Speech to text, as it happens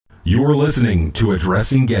You're listening to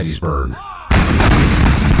Addressing Gettysburg.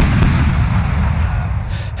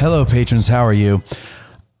 Hello, patrons. How are you?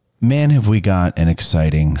 Man, have we got an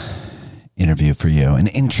exciting interview for you. An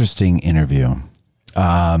interesting interview.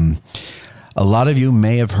 A lot of you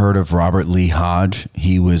may have heard of Robert Lee Hodge.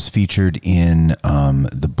 He was featured in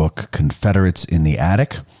the book Confederates in the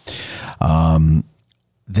Attic.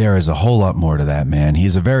 There is a whole lot more to that, man.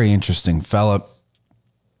 He's a very interesting fella.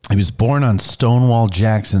 He was born on Stonewall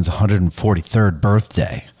Jackson's 143rd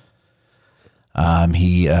birthday.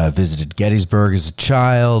 He visited Gettysburg as a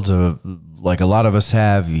child, like a lot of us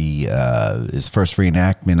have. His first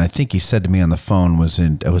reenactment, I think he said to me on the phone, was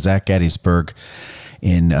at Gettysburg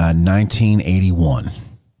in 1981.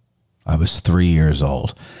 I was 3 years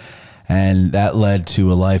old. And that led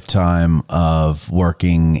to a lifetime of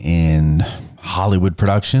working in Hollywood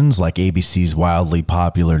productions like ABC's wildly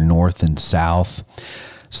popular North and South,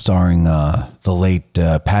 starring the late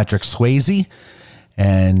Patrick Swayze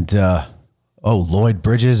and Lloyd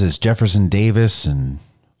Bridges as Jefferson Davis, and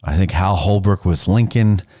I think Hal Holbrook was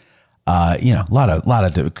Lincoln. A lot of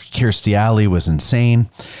Kirstie Alley was insane.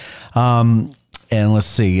 And let's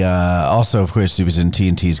see. Also, of course, he was in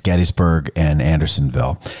TNT's Gettysburg and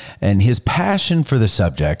Andersonville. And his passion for the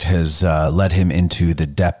subject has led him into the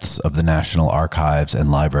depths of the National Archives and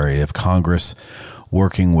Library of Congress,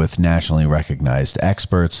 working with nationally recognized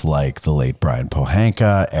experts like the late Brian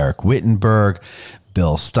Pohanka, Eric Wittenberg,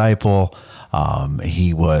 Bill Stipel.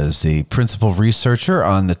 He was the principal researcher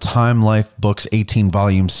on the Time Life Books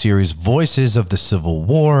 18-volume series Voices of the Civil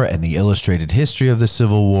War and the Illustrated History of the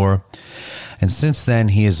Civil War. And since then,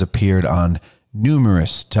 he has appeared on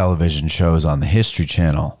numerous television shows on the History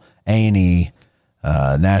Channel, A&E,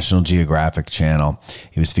 National Geographic Channel.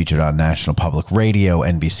 He was featured on National Public Radio,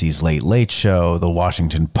 NBC's Late Late Show, The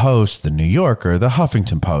Washington Post, The New Yorker, The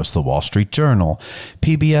Huffington Post, The Wall Street Journal,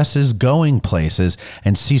 PBS's Going Places,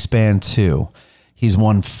 and C-SPAN 2. He's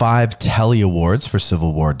won 5 Telly Awards for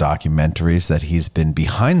Civil War documentaries that he's been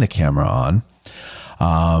behind the camera on.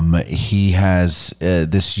 He has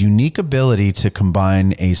this unique ability to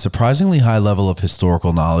combine a surprisingly high level of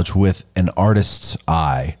historical knowledge with an artist's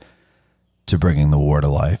eye to bringing the war to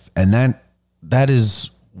life. And that is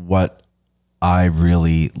what I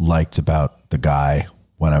really liked about the guy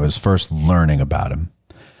when I was first learning about him.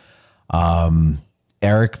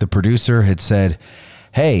 Eric, the producer, had said,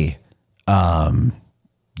 "Hey,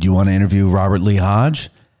 you want to interview Robert Lee Hodge?"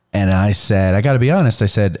 And I said, I got to be honest. I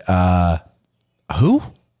said, who?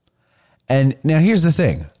 And now here's the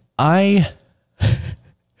thing. I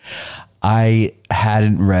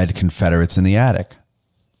hadn't read Confederates in the Attic.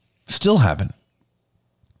 Still haven't.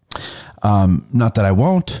 Not that I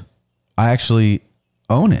won't. I actually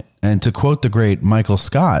own it. And to quote the great Michael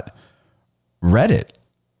Scott, read it.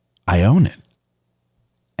 I own it.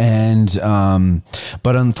 And,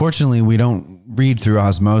 but unfortunately we don't read through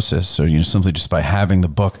osmosis or, simply just by having the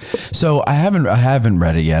book. So I haven't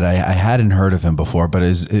read it yet. I hadn't heard of him before, but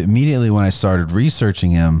immediately when I started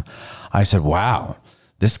researching him, I said, wow,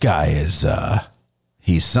 this guy is,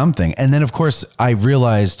 he's something. And then of course I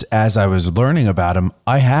realized as I was learning about him,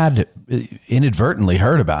 I had inadvertently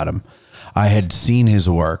heard about him. I had seen his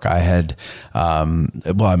work. I had,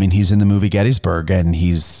 he's in the movie Gettysburg, and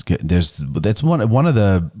that's one of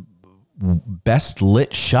the best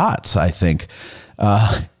lit shots, I think,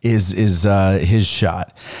 is his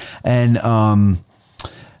shot. And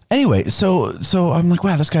anyway, so I'm like,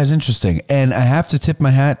 wow, this guy's interesting. And I have to tip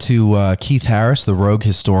my hat to Keith Harris, the rogue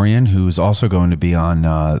historian, who's also going to be on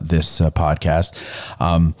this podcast.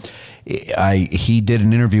 He did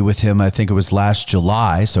an interview with him. I think it was last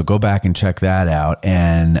July. So go back and check that out.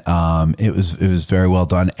 And it was very well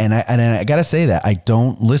done. And I got to say that I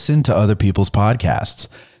don't listen to other people's podcasts.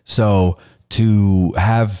 So to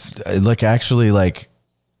have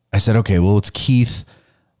I said, okay, well, it's Keith.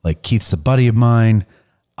 Like, Keith's a buddy of mine.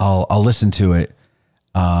 I'll listen to it.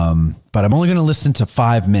 But I'm only going to listen to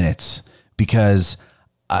 5 minutes because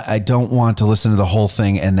I don't want to listen to the whole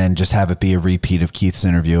thing and then just have it be a repeat of Keith's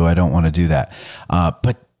interview. I don't want to do that.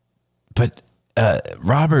 But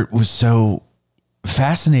Robert was so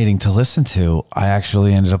fascinating to listen to. I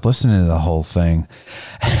actually ended up listening to the whole thing.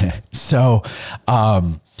 So,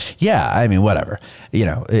 yeah, whatever,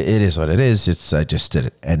 it is what it is. I just did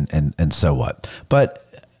it and so what, but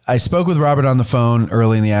I spoke with Robert on the phone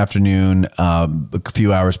early in the afternoon, a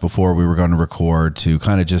few hours before we were going to record, to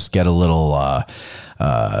kind of just get a little,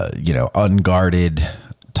 unguarded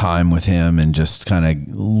time with him and just kind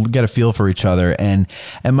of get a feel for each other. And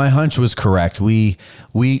my hunch was correct. We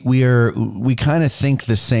kind of think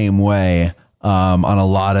the same way on a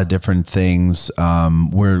lot of different things.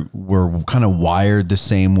 We're kind of wired the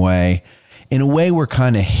same way. In a way, we're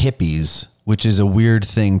kind of hippies, which is a weird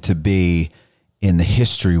thing to be in the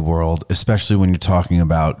history world, especially when you're talking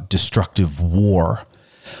about destructive war.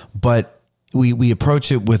 But we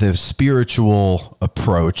approach it with a spiritual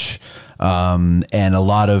approach, and a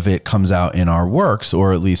lot of it comes out in our works,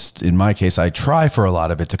 or at least in my case, I try for a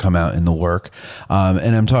lot of it to come out in the work.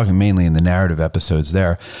 And I'm talking mainly in the narrative episodes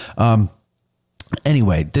there.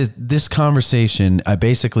 Anyway, this conversation, I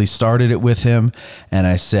basically started it with him, and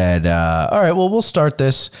I said, all right, well, we'll start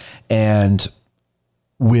this, and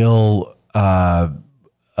we'll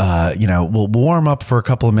we'll warm up for a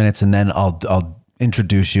couple of minutes, and then I'll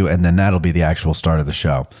introduce you, and then that'll be the actual start of the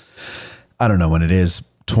show. I don't know when it is,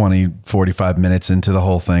 20, 45 minutes into the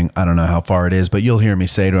whole thing. I don't know how far it is, but you'll hear me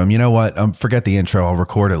say to him, you know what, forget the intro. I'll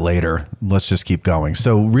record it later. Let's just keep going.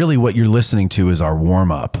 So really what you're listening to is our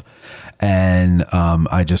warm up. And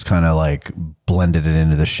I just kind of like blended it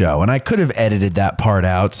into the show. And I could have edited that part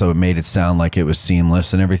out so it made it sound like it was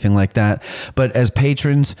seamless and everything like that. But as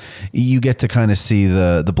patrons, you get to kind of see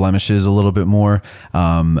the blemishes a little bit more,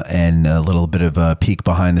 and a little bit of a peek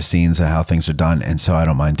behind the scenes of how things are done. And so I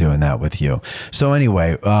don't mind doing that with you. So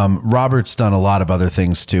anyway, Robert's done a lot of other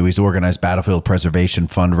things too. He's organized battlefield preservation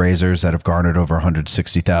fundraisers that have garnered over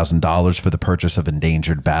 $160,000 for the purchase of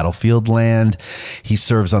endangered battlefield land. He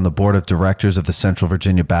serves on the board of directors of the Central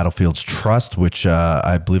Virginia Battlefields Trust, which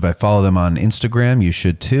I believe I follow them on Instagram. You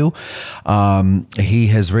should too. He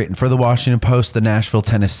has written for the Washington Post, the Nashville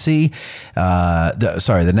Tennessean,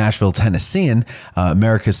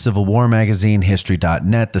 America's Civil War magazine,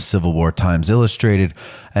 History.net, the Civil War Times Illustrated,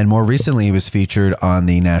 and more recently he was featured on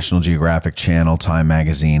the National Geographic Channel, Time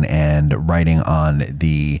magazine, and writing on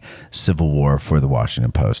the Civil War for the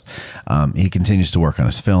Washington Post. He continues to work on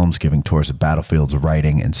his films, giving tours of battlefields,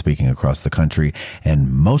 writing, and speaking across the country.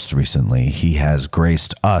 And most recently, he has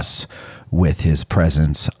graced us with his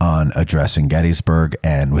presence on Addressing Gettysburg.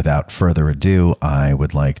 And without further ado, I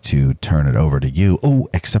would like to turn it over to you. Oh,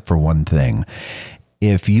 except for one thing.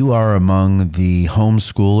 If you are among the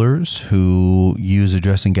homeschoolers who use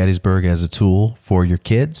Addressing Gettysburg as a tool for your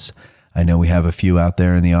kids, I know we have a few out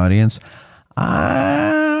there in the audience,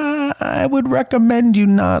 I would recommend you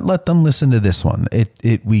not let them listen to this one.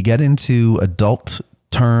 We get into adult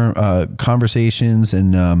conversations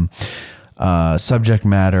and subject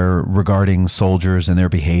matter regarding soldiers and their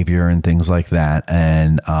behavior and things like that,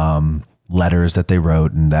 and letters that they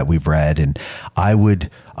wrote and that we've read. And I would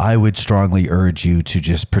strongly urge you to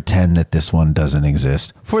just pretend that this one doesn't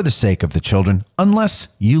exist for the sake of the children, unless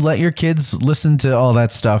you let your kids listen to all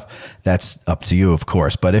that stuff. That's up to you, of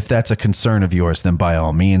course. But if that's a concern of yours, then by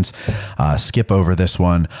all means, skip over this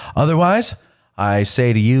one. Otherwise, I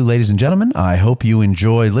say to you, ladies and gentlemen, I hope you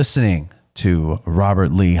enjoy listening to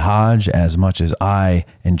Robert Lee Hodge as much as I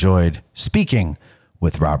enjoyed speaking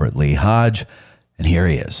with Robert Lee Hodge. And here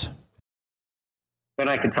he is. And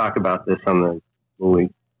I could talk about this on when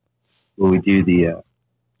we do the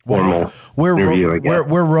formal interview.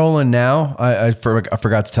 We're rolling now. I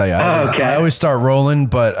forgot to tell you. I always start rolling,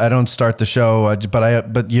 but I don't start the show.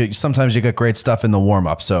 Sometimes you get great stuff in the warm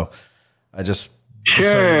up. So I just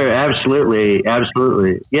absolutely.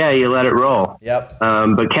 Yeah, you let it roll. Yep.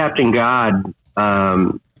 But Captain God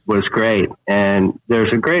was great, and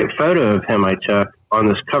there's a great photo of him I took on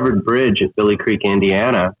this covered bridge at Billy Creek,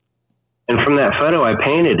 Indiana. And from that photo, I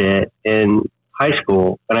painted it in high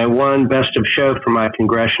school, and I won Best of Show for my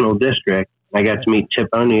congressional district. I got to meet Tip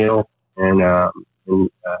O'Neill, and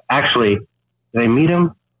actually, did I meet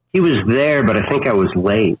him? He was there, but I think I was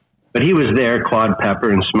late. But he was there. Claude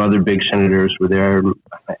Pepper and some other big senators were there,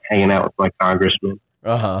 hanging out with my congressman.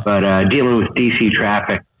 But dealing with D.C.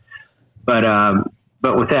 traffic. But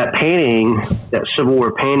with that painting, that Civil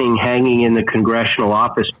War painting hanging in the Congressional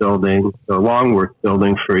Office Building, the Longworth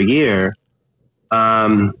Building, for a year,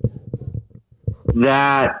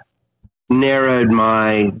 that narrowed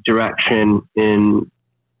my direction in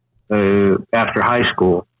after high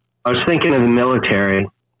school. I was thinking of the military,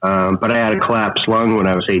 but I had a collapsed lung when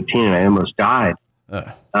I was 18, and I almost died.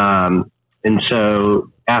 And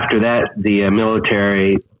so after that, the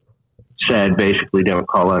military said, basically, don't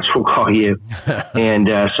call us, we'll call you. And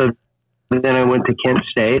so then I went to Kent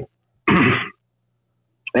State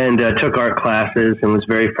and took art classes and was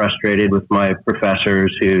very frustrated with my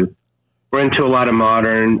professors who were into a lot of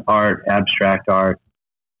modern art, abstract art.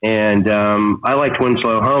 And I liked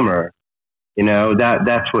Winslow Homer. You know,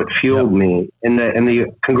 that's what fueled me. And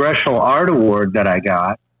the Congressional Art Award that I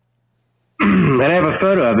got, and I have a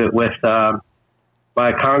photo of it with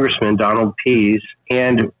my Congressman, Donald Pease,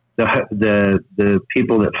 and the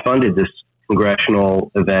people that funded this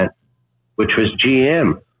congressional event, which was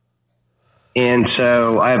GM. And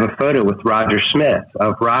so I have a photo with Roger Smith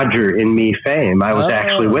of Roger and Me fame. I was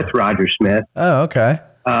actually with Roger Smith. Oh, okay.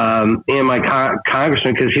 And my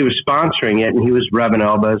congressman, because he was sponsoring it and he was rubbing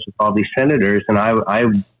elbows with all these senators, and I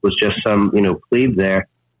was just some, plebe there,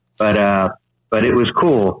 but it was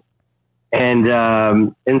cool. And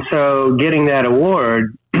so getting that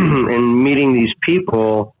award and meeting these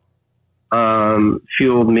people,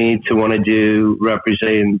 fueled me to want to do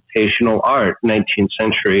representational art, 19th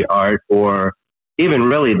century art, or even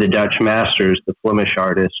really the Dutch masters, the Flemish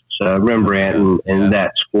artists, Rembrandt and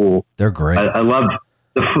that school. They're great. I love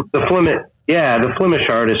the Flemish. Yeah, the Flemish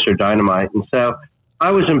artists are dynamite. And so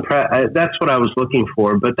I was impressed. That's what I was looking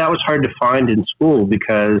for, but that was hard to find in school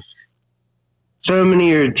because so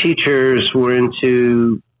many of your teachers were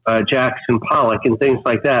into Jackson Pollock and things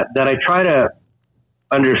like that I try to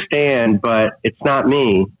understand, but it's not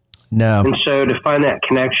me. No. And so to find that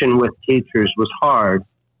connection with teachers was hard.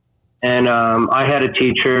 And I had a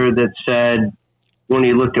teacher that said, when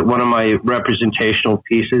he looked at one of my representational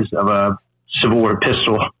pieces of a Civil War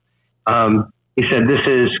pistol, he said, "This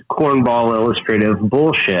is cornball illustrative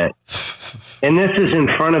bullshit." And this is in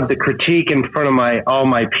front of the critique, in front of all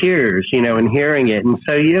my peers, and hearing it. And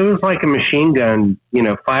so it was like a machine gun,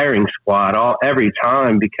 firing squad every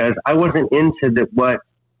time, because I wasn't into what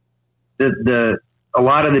a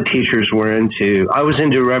lot of the teachers were into. I was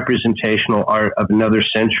into representational art of another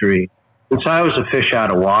century. And so I was a fish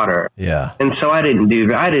out of water. Yeah. And so I didn't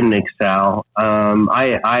excel.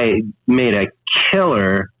 I made a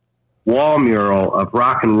killer wall mural of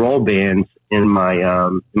rock and roll bands in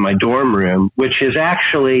my dorm room, which is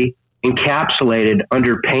actually encapsulated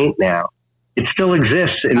under paint now. It still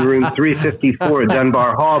exists in room 354 at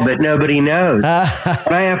Dunbar Hall, but nobody knows.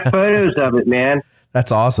 And I have photos of it, man.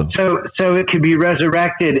 That's awesome. So it could be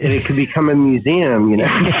resurrected and it could become a museum,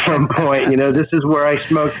 at some point. This is where I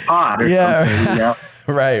smoked pot or something.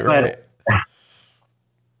 Right.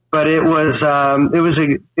 But it was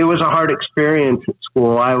a hard experience at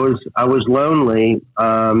school. I was lonely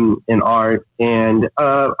in art, and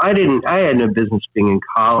I had no business being in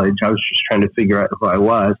college. I was just trying to figure out who I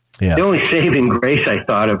was. Yeah. The only saving grace I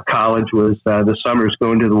thought of college was the summers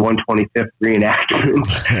going to the 125th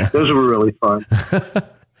reenactments. Those were really fun.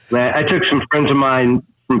 I took some friends of mine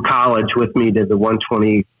from college with me to the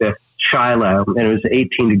 125th Shiloh, and it was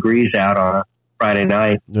 18 degrees out on a Friday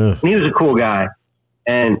night. And he was a cool guy.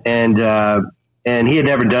 And he had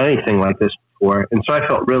never done anything like this before. And so I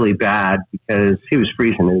felt really bad because he was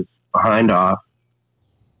freezing his behind off.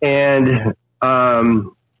 And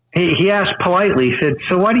he asked politely, he said,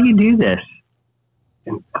 "So why do you do this?"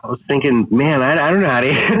 And I was thinking, man, I don't know how to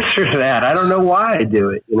answer that. I don't know why I do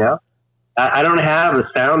it, I don't have a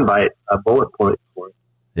soundbite, a bullet point for it.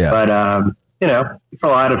 Yeah. But, it's a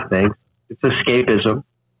lot of things. It's escapism.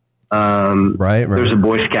 Right. There's a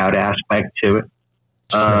Boy Scout aspect to it.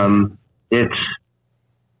 It's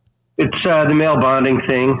the male bonding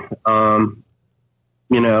thing, and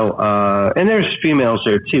there's females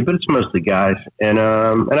there too, but it's mostly guys. And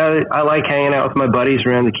I like hanging out with my buddies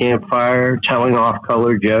around the campfire, telling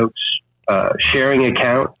off-color jokes, sharing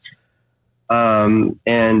accounts.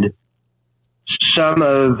 And some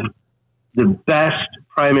of the best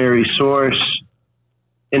primary source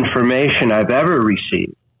information I've ever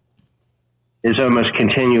received is almost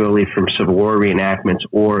continually from Civil War reenactments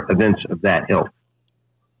or events of that ilk.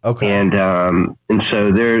 Okay. And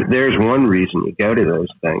so there's one reason you go to those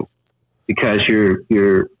things, because you're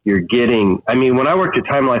getting, when I worked at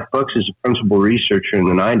Time Life Books as a principal researcher in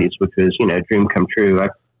the 90s, which was, dream come true.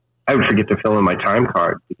 I would forget to fill in my time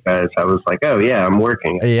card because I was like, oh yeah, I'm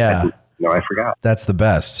working. Yeah. I forgot. That's the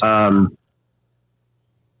best.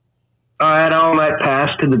 I had all night pass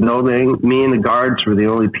to the building. Me and the guards were the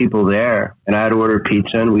only people there. And I'd order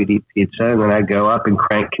pizza and we'd eat pizza. And then I'd go up and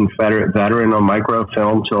crank Confederate Veteran on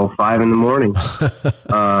microfilm till 5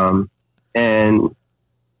 a.m. And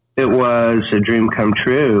it was a dream come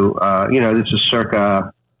true. This is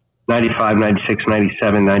circa 95, 96,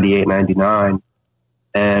 97, 98, 99.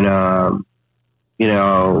 And,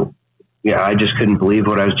 I just couldn't believe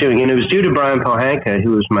what I was doing. And it was due to Brian Pohanka,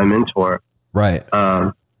 who was my mentor. Right.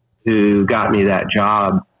 Who got me that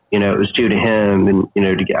job. It was due to him, and,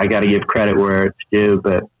 I got to give credit where it's due.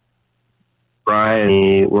 But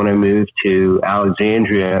Brian, when I moved to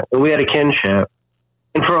Alexandria, we had a kinship.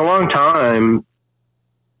 And for a long time,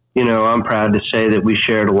 I'm proud to say that we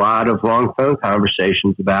shared a lot of long phone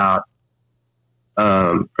conversations about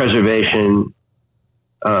preservation,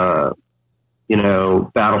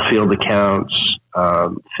 battlefield accounts,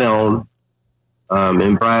 film.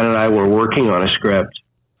 And Brian and I were working on a script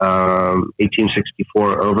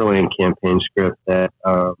 1864 Overland Campaign script that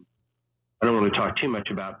I don't want to talk too much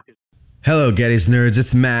about. Hello, Getty's Nerds.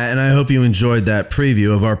 It's Matt, and I hope you enjoyed that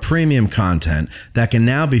preview of our premium content that can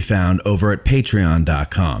now be found over at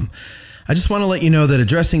patreon.com. I just want to let you know that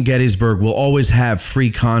Addressing Gettysburg will always have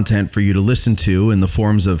free content for you to listen to in the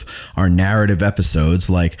forms of our narrative episodes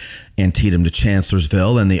like Antietam to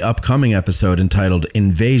Chancellorsville and the upcoming episode entitled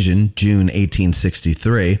Invasion, June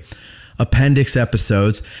 1863, appendix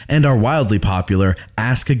episodes, and our wildly popular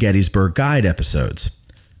Ask a Gettysburg Guide episodes.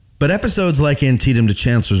 But episodes like Antietam to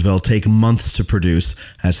Chancellorsville take months to produce,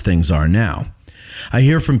 as things are now. I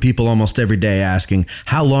hear from people almost every day asking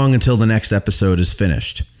how long until the next episode is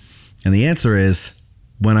finished. And the answer is,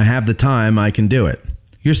 when I have the time, I can do it.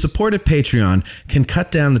 Your support at Patreon can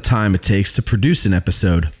cut down the time it takes to produce an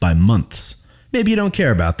episode by months. Maybe you don't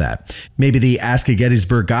care about that. Maybe the Ask a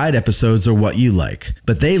Gettysburg Guide episodes are what you like,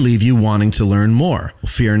 but they leave you wanting to learn more.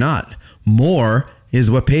 Well, fear not. More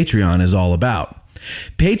is what Patreon is all about.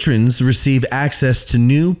 Patrons receive access to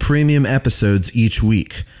new premium episodes each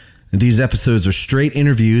week. These episodes are straight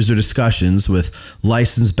interviews or discussions with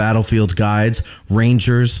licensed battlefield guides,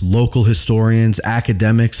 rangers, local historians,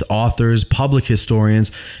 academics, authors, public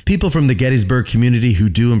historians, people from the Gettysburg community who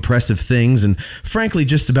do impressive things, and frankly,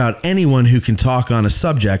 just about anyone who can talk on a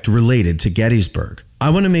subject related to Gettysburg.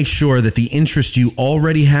 I want to make sure that the interest you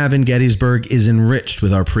already have in Gettysburg is enriched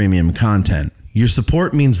with our premium content. Your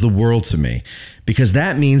support means the world to me, because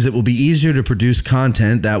that means it will be easier to produce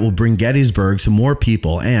content that will bring Gettysburg to more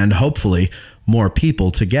people and, hopefully, more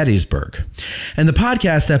people to Gettysburg. And the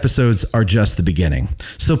podcast episodes are just the beginning.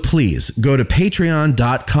 So please go to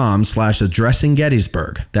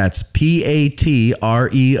patreon.com/addressinggettysburg. That's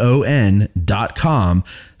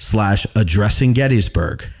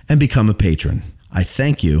patreon.com/addressinggettysburg and become a patron. I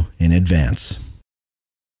thank you in advance.